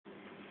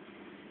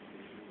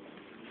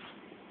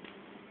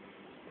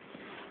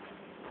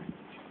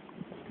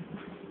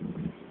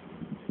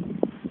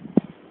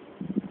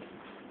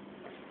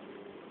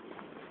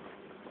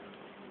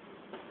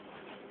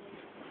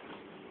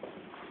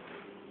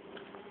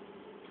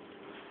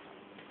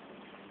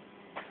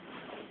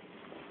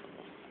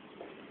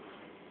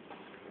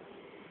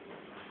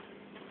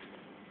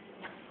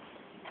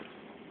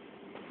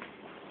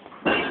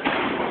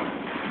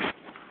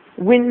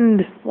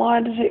Wind, why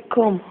does it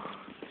come?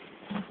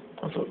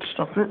 I thought to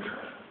stop it.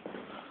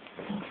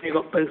 You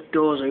got both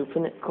doors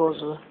open, it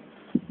causes a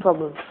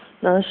problem.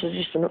 Now this is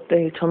just an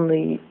update on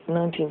the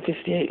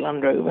 1958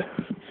 Land Rover.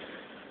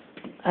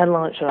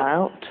 Headlights are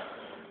out.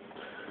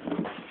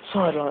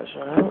 Side lights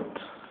are out.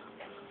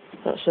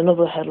 That's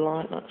another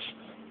headlight, that's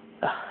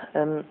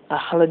a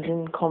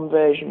halogen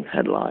conversion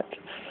headlight.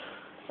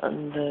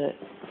 And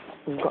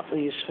we've got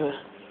these for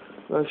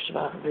most of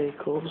our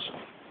vehicles.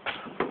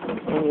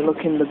 When you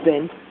look in the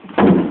bin,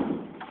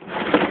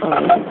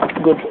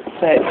 good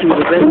fair through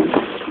the bin,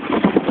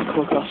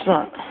 come across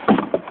that.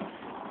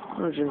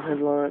 Halogen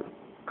headlight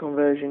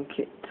conversion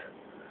kit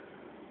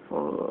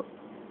for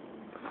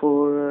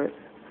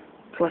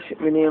classic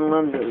Mini and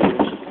Land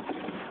Rovers.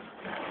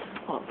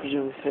 I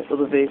presume fit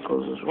other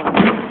vehicles as well.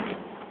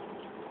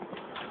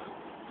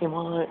 You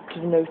might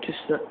have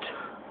noticed that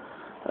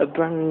a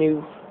brand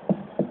new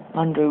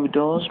Land Rover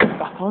door's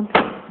back on.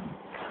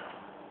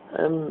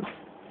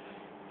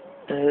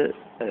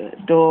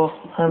 Door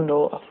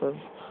handle off of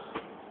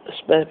a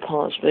spare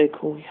parts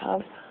vehicle we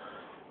have.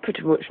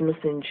 Pretty much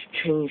nothing's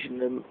changed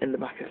in the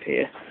back of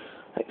here,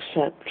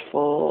 except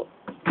for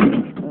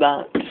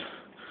that.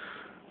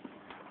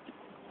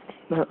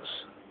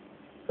 That's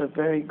a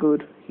very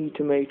good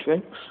heater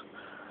matrix,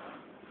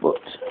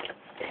 but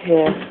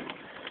here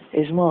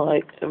is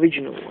my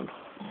original one.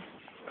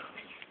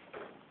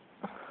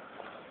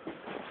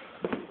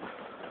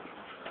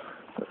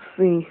 That's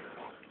the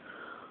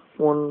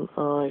one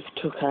I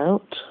took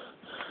out.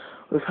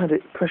 We've had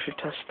it pressure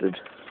tested,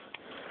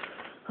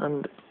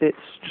 and it's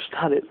just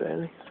had it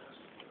really.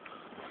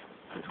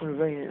 It's going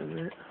to rain in a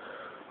minute.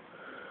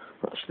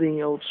 That's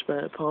the old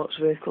spare parts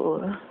vehicle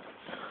there.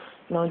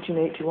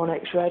 1981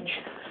 X-Reg.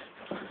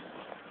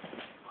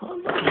 That's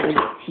a big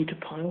heater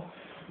pile.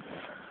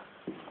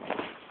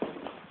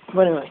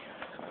 But anyway,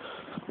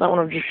 that one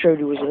I've just showed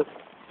you was a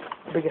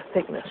bigger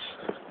thickness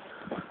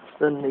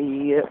than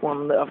the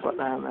one that I've got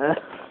down there.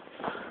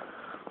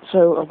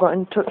 So I've got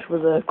in touch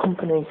with a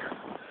company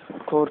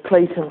called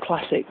Clayton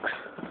Classics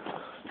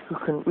who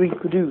can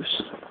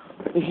reproduce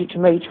the heater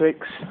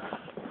matrix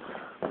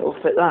that will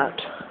fit that.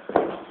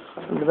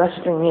 And the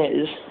best thing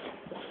is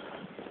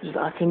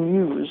that I can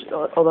use,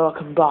 although I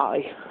can buy,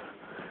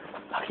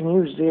 I can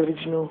use the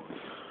original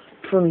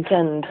front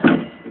end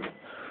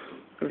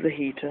of the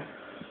heater,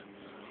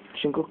 which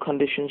is in good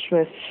condition.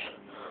 Smith's,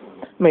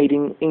 made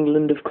in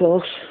England of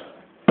course.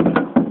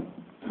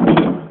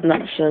 And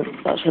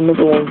that's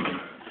another one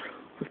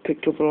we've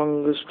picked up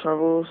along as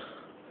travels.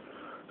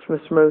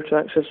 Smith's Motor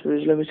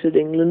Accessories Limited,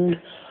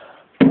 England.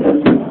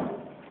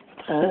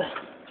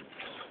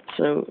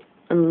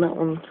 And that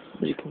one,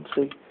 as you can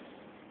see,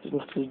 is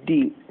not as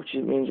deep, which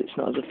means it's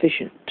not as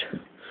efficient.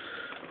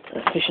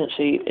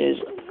 Efficiency is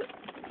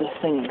the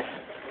thing.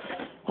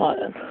 Right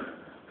then,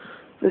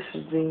 this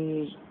is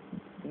the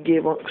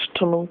gearbox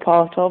tunnel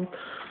part of,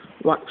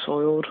 wax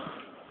oiled.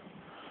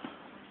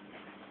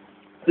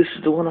 This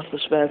is the one off the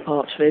spare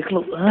parts vehicle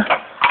up there.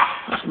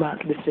 That's about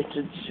to be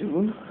fitted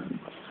soon.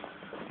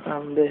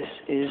 And this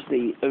is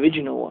the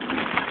original one.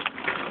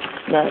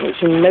 Now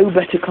it's in no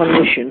better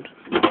condition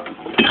than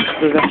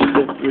the rest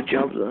of the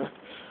job there.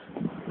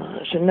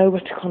 It's in no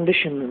better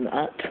condition than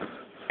that.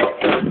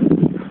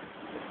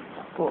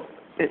 But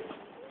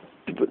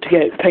to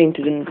get it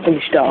painted and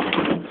finished off,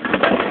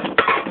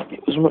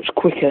 it was much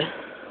quicker.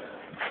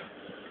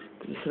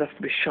 This would have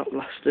to be shot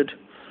blasted.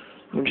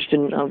 We just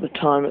didn't have the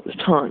time at the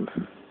time.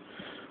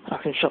 I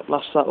can shot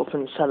blast that up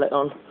and sell it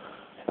on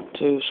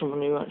to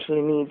someone who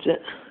actually needs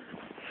it.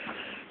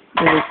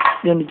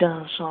 The only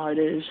downside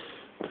is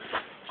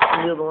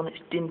the other one,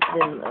 it's dinted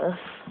in there,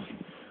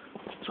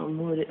 so I'm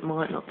worried it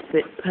might not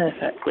fit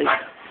perfectly,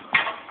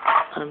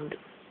 and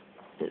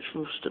it's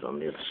rusted on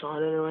the other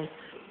side anyway,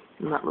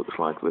 and that looks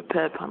like a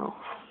repair panel.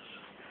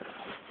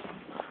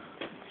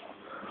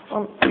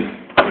 On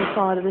the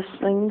side of this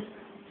thing,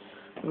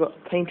 we've got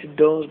painted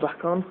doors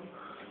back on,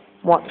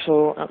 wax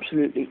oil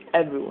absolutely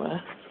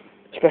everywhere,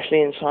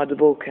 especially inside the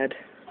bulkhead,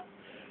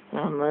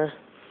 down there.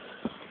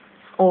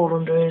 All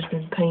under here has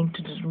been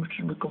painted as much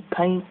as we could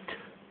paint.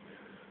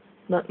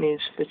 That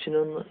needs fitting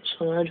on that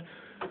side.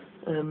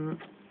 Can't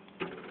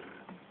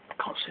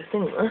see a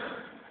thing there.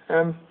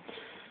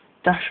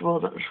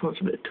 Dashboard, that just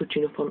wants a bit of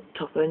touching up on the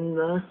top end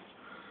there.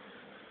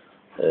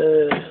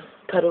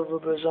 Pedal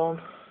rubbers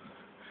on.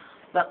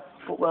 That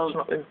footwell's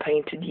not been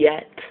painted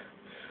yet.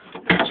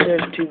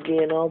 Serves 2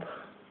 gear knob.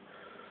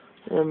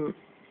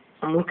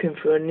 I'm looking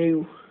for a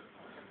new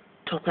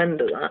top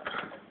end of that.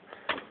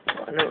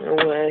 I don't know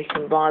where you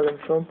can buy them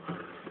from.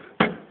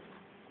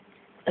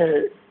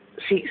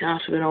 Seats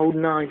out of an old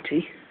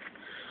 90.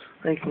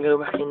 They can go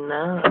back in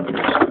now.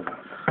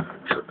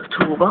 Shut the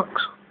toolbox.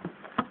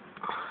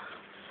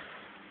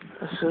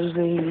 This is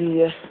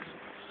the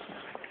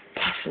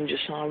passenger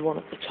side one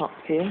at the top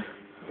here.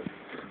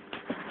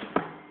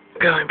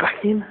 Going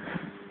back in.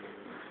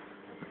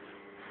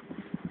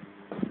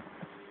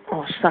 I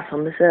was sat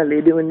on this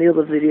earlier doing the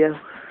other video,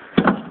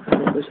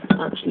 and it was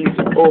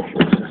absolutely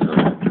awful.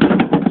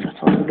 Sat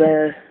on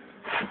there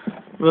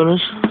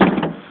runners.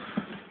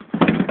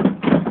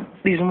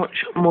 These are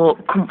much more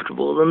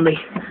comfortable than the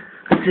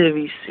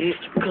series seats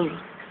because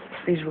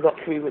these we got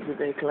free with the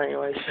vehicle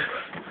anyway, so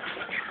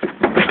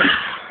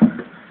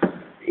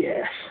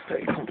yes,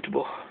 very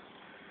comfortable.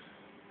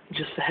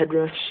 Just the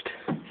headrest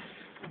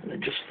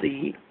and just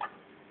the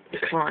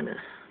recliner.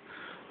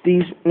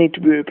 These need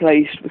to be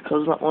replaced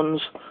because that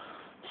one's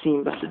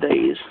seen better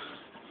days.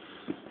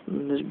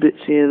 And there's bits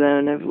here, there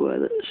and everywhere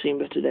that have seen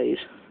better days.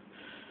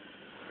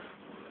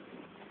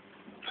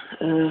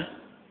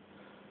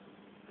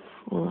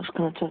 Well, that's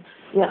kind of tough.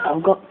 Yeah,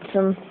 I've got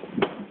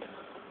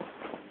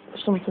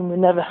something we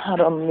never had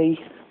on the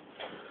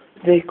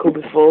vehicle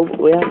before, but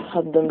we have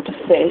had them to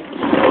fit.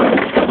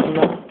 And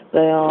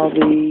they are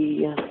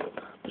the...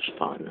 just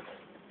fine.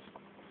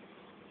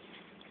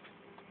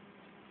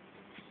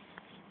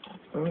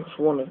 And that's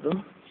one of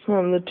them.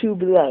 And the two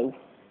below,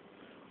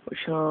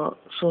 which are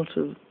sort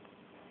of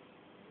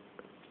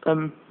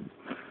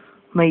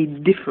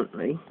made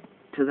differently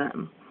to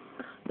them.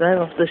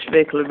 They're off this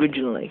vehicle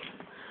originally,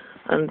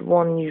 and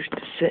one used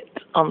to sit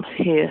on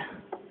here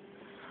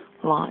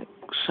like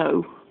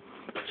so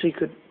you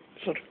could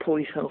sort of pull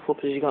yourself up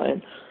as you got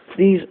in.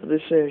 These are the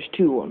Series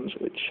 2 ones,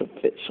 which should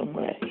fit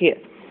somewhere here.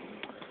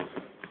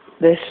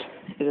 This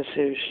is a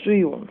Series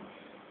 3 one,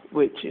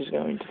 which is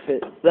going to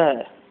fit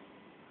there,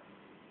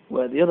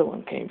 where the other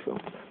one came from.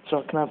 So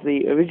I can have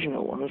the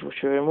original ones,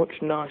 which are a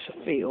much nicer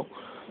feel,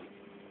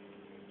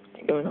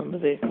 going on the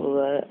vehicle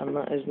there, and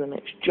that is the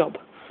next job.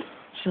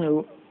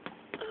 So,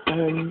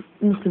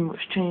 nothing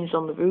much changed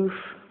on the roof.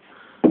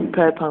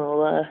 Repair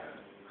panel there.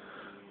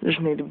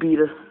 Just need a bead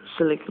of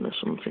silicone or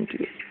something to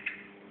get...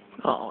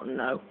 Oh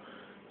no.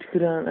 To go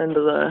down the end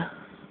of there.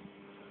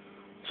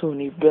 So we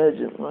need birds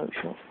in the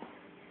workshop.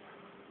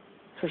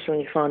 Especially when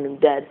you find them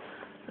dead.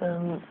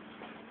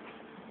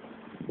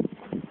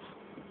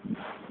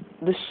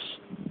 This,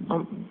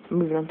 I'm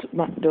moving on to the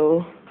back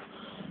door.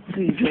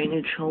 3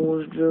 drainage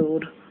holes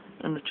drilled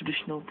in the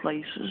traditional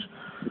places,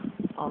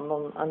 and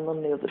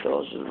on the other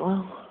doors as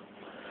well.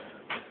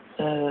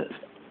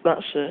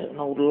 That's an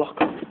old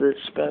lock off the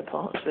spare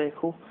parts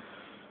vehicle.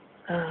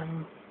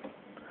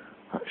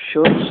 That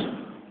shuts.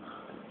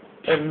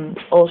 And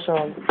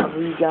also I've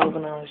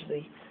re-galvanised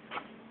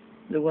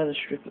the weather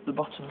strip at the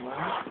bottom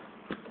there.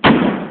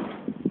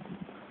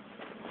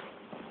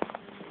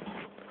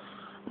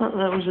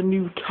 That was a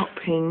new top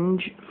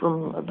hinge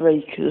from a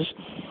Breakers.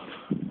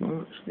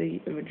 That's the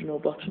original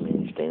bottom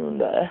hinge down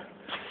there,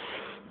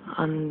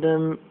 and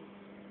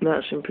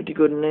that's in pretty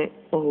good nick,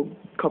 all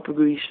copper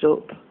greased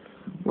up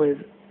with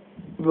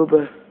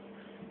rubber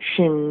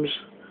shims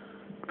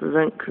to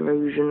prevent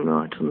corrosion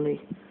right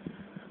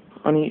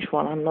on each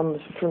one, and on the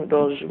front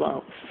doors as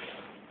well.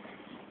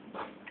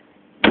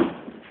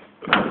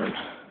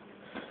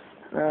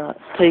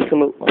 Take a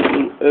look what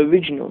the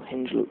original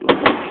hinge looked like.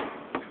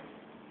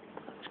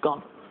 It's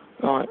gone.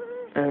 Right,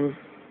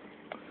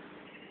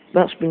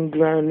 that's been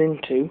ground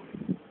into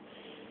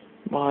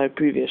by a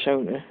previous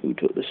owner who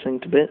took this thing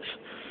to bits,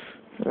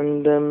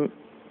 and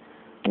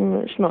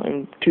it's not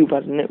in too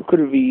bad in it. We could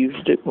have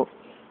reused it, but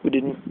we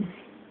didn't.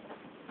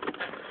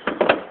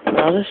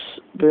 Now this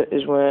bit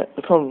is where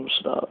the problems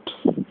start.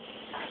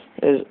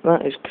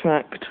 That is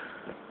cracked.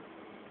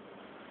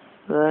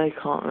 There, you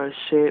can't really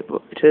see it,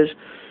 but it is.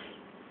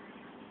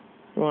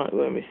 Right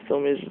where my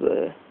thumb is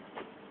there.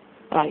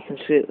 You can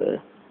see it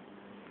there.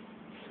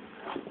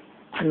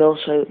 And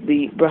also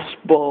the brass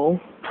ball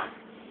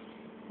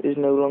is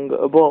no longer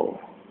a ball.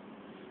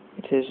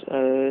 It is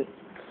a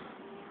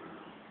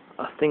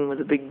thing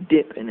with a big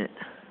dip in it,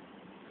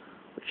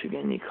 which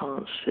again you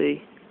can't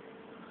see.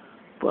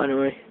 But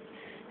anyway,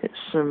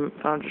 it's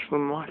if I just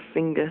run my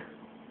finger,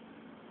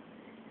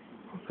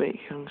 but you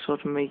can sort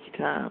of make it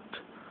out.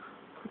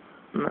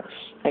 And that's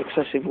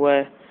excessive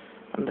wear,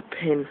 and the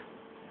pin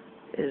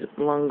is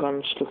long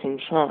gone stuck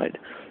inside,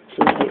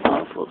 so they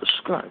are for the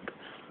scrap.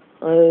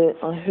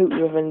 I hope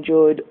you have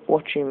enjoyed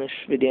watching this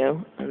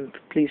video, and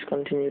please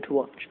continue to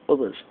watch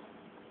others.